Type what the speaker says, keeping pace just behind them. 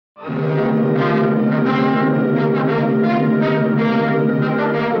Many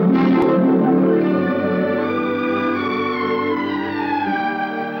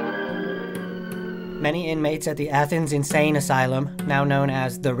inmates at the Athens Insane Asylum, now known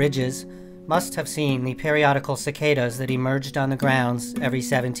as the Ridges, must have seen the periodical cicadas that emerged on the grounds every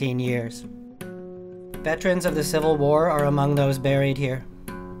 17 years. Veterans of the Civil War are among those buried here.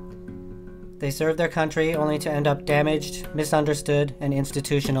 They served their country only to end up damaged, misunderstood, and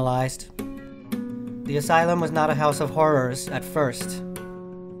institutionalized. The asylum was not a house of horrors at first.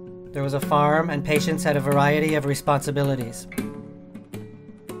 There was a farm, and patients had a variety of responsibilities.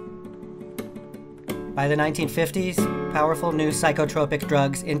 By the 1950s, powerful new psychotropic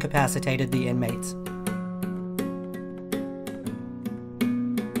drugs incapacitated the inmates.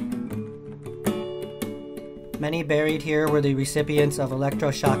 Many buried here were the recipients of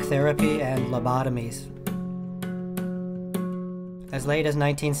electroshock therapy and lobotomies. As late as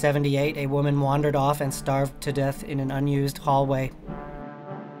 1978, a woman wandered off and starved to death in an unused hallway.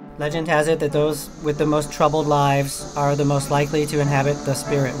 Legend has it that those with the most troubled lives are the most likely to inhabit the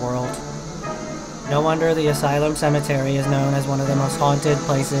spirit world. No wonder the asylum cemetery is known as one of the most haunted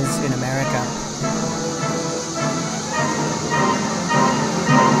places in America.